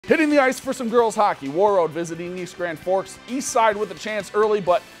Hitting the ice for some girls hockey. Warroad visiting East Grand Forks. East side with a chance early,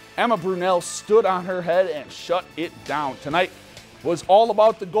 but Emma Brunel stood on her head and shut it down. Tonight was all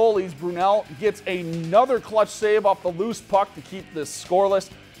about the goalies. Brunel gets another clutch save off the loose puck to keep this scoreless.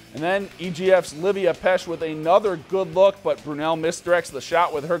 And then EGF's Livia Pesh with another good look, but Brunel misdirects the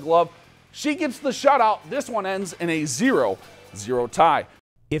shot with her glove. She gets the shutout. This one ends in a 0-0 tie.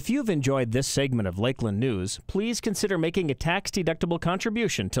 If you've enjoyed this segment of Lakeland News, please consider making a tax-deductible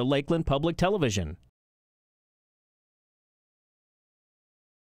contribution to Lakeland Public Television.